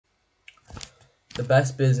The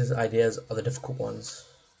best business ideas are the difficult ones.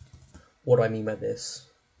 What do I mean by this?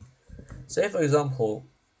 Say for example,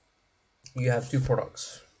 you have two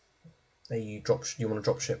products that you want to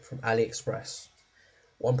drop ship from AliExpress.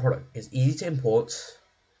 One product is easy to import,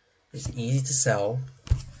 it's easy to sell,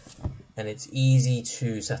 and it's easy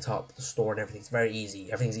to set up the store and everything. It's very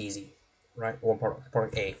easy. Everything's easy, right? One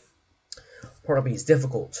product A. Product B is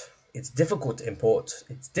difficult. It's difficult to import.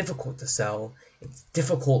 It's difficult to sell. It's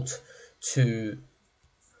difficult to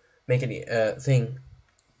make any thing.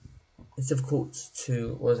 It's difficult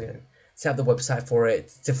to set up the website for it.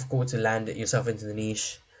 It's difficult to land it yourself into the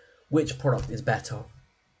niche. Which product is better?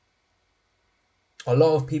 A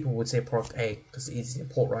lot of people would say product A because it's easy to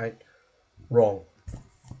import, right? Wrong.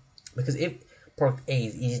 Because if product A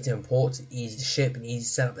is easy to import, easy to ship, and easy to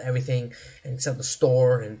set up everything, and set up the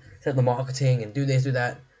store, and set up the marketing, and do this, do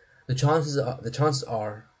that, the chances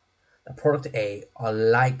are that product A are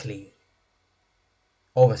likely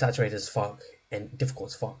oversaturated as fuck and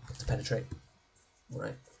difficult as fuck to penetrate,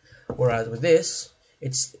 right? Whereas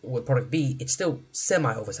with product B, it's still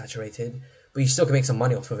semi oversaturated, but you still can make some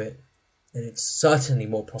money off of it, and it's certainly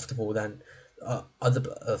more profitable than other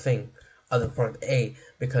product A,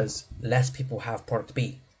 because less people have product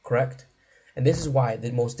B, correct? And this is why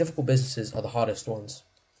the most difficult businesses are the hardest ones.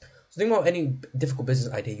 So think about any difficult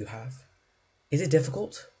business idea you have. Is it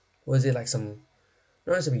difficult? Or is it like some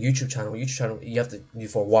YouTube channel you have to do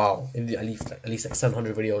for a while, at least like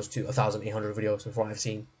 700 videos to 1,800 videos before I've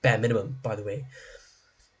seen, bare minimum, by the way.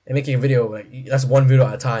 And making a video, that's one video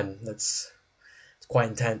at a time. It's quite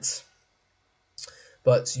intense.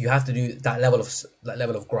 But you have to do that level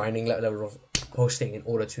of grinding, that level of posting in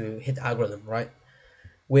order to hit the algorithm, right?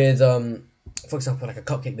 With for example, like a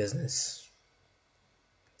cupcake business,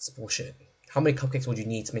 it's bullshit. How many cupcakes would you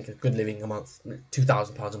need to make a good living a month?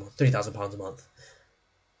 £2,000 a month, £3,000 a month.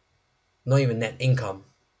 Not even net income,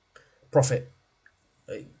 profit.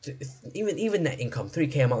 Even net income,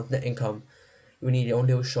 3K a month net income. You would need your own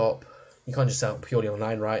little shop. You can't just sell purely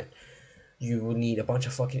online, right? You will need a bunch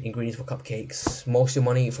of fucking ingredients for cupcakes. Most of your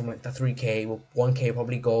money from like that 3K, will 1K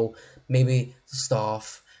probably go maybe to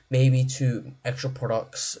staff, maybe to extra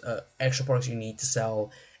products you need to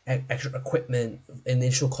sell, extra equipment,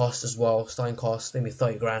 initial cost as well, starting cost, maybe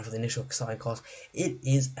 30 grand for the initial starting cost. It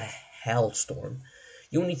is a hellstorm.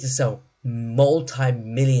 You'll need to sell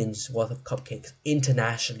multi-millions worth of cupcakes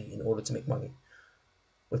internationally in order to make money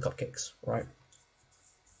with cupcakes, right?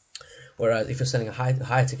 Whereas if you're selling a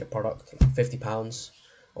high ticket product, like £50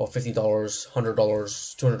 or $50, $100,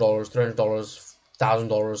 $200, $300,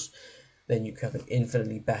 $1,000, then you can have an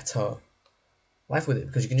infinitely better life with it,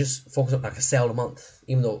 because you can just focus on like a sale a month,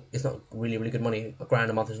 even though it's not really good money. A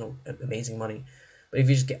grand a month is not amazing money, but if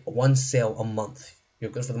you just get one sale a month,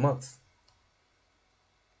 you're good for the month.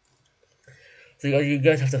 So you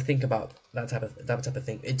guys have to think about that type of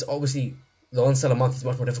thing. It's obviously the one sale a month is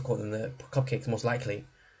much more difficult than the cupcakes, most likely.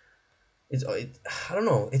 I don't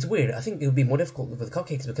know. It's weird. I think it would be more difficult with the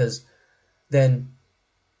cupcakes because then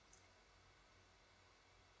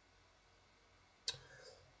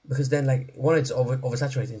like one, it's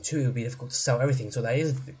oversaturated, and two, it would be difficult to sell everything. So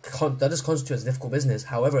that does constitute as a difficult business.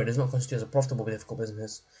 However, it does not constitute as a profitable difficult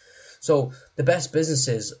business. So the best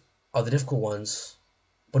businesses are the difficult ones,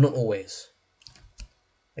 but not always.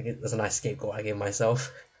 That's a nice scapegoat I gave myself.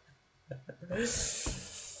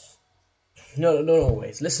 No, not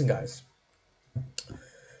always. Listen, guys.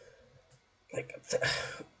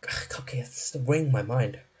 Cupcakes weighing my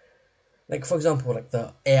mind. Like for example, like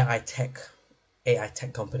the AI tech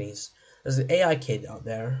companies. There's an AI kid out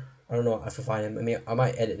there. I don't know if I find him. I mean, I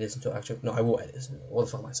might edit this into I will edit this. What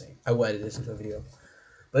the fuck am I saying? I will edit this into a video.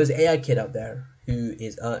 But there's an AI kid out there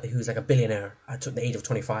who's like a billionaire at the age of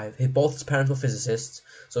 25. Both his parents were physicists,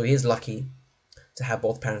 so he is lucky to have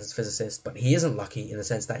both parents as physicists. But he isn't lucky in the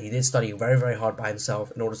sense that he did study very, very hard by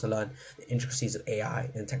himself in order to learn the intricacies of AI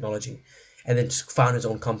and technology, and then just found his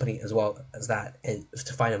own company as well as that, and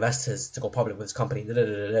to find investors to go public with his company.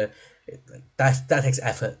 That takes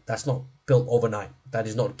effort. That's not built overnight. That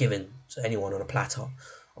is not given to anyone on a platter.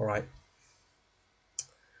 All right.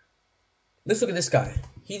 Let's look at this guy.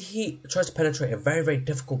 He tries to penetrate a very, very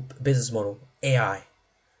difficult business model, AI.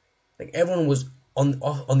 Like everyone was on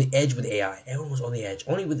the edge with AI. Everyone was on the edge.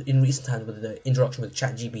 Only in recent times with the introduction with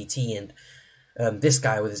ChatGPT and this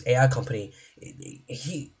guy with his AI company,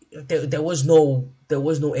 there was no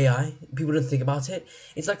AI. People didn't think about it.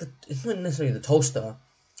 It's like it's not necessarily the toaster,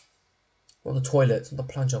 not the toilet, not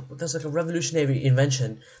the plunger, but there's like a revolutionary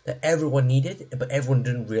invention that everyone needed, but everyone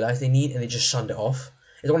didn't realize they need, and they just shunned it off.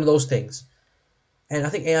 It's one of those things. And I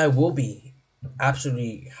think AI will be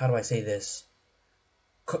absolutely, how do I say this?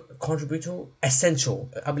 contributor, essential,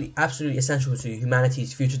 I believe, absolutely essential to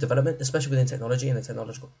humanity's future development, especially within technology and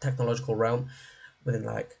the technological realm, within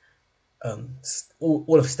like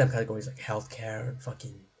all of STEM categories like healthcare and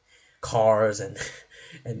fucking cars and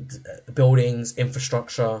buildings,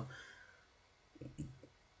 infrastructure.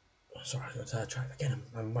 Sorry, I got sidetracked again.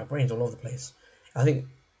 My brain's all over the place. I think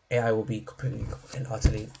AI will be completely and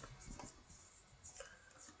utterly,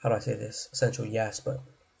 how do I say this? Essential, yes, but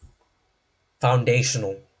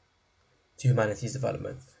foundational to humanity's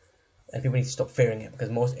development. And people need to stop fearing it because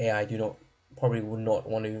most AI probably would not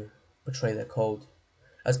want to betray their code.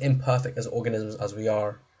 As imperfect as organisms as we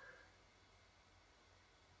are,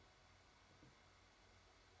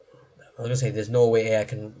 I was gonna say there's no way AI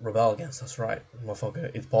can rebel against us, right?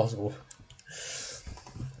 Motherfucker, it's possible.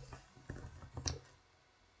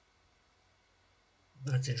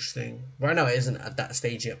 That's interesting. Right now it isn't at that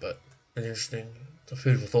stage yet, but it's interesting. It's a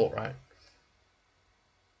food for thought, right?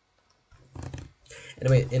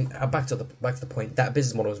 Anyway, back to the point. That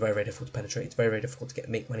business model is very, very difficult to penetrate. It's very, very difficult to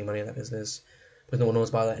make money in that business because no one knows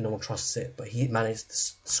about it and no one trusts it. But he managed to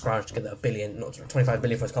scrounge together $1 billion, not 25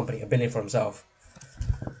 billion for his company, $1 billion for himself.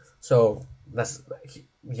 So that's,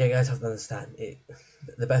 you guys have to understand it.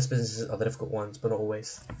 The best businesses are the difficult ones, but not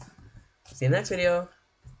always. See you in the next video.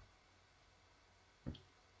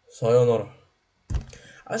 Sayonara.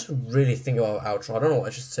 I should really think about outro. I don't know what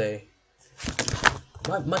I should say.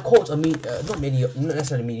 My quotes are not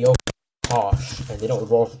necessarily mediocre, harsh, and they don't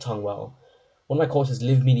roll off the tongue well. One of my quotes is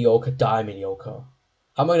 "Live mediocre, die mediocre."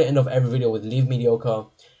 How am I gonna end off every video with "Live mediocre"?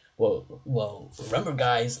 Well, remember,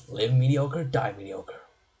 guys, live mediocre, die mediocre.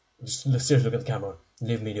 Just seriously look at the camera.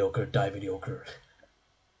 Live mediocre, die mediocre.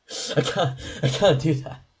 I can't do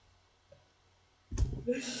that.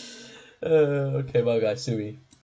 Okay, bye guys, Sui.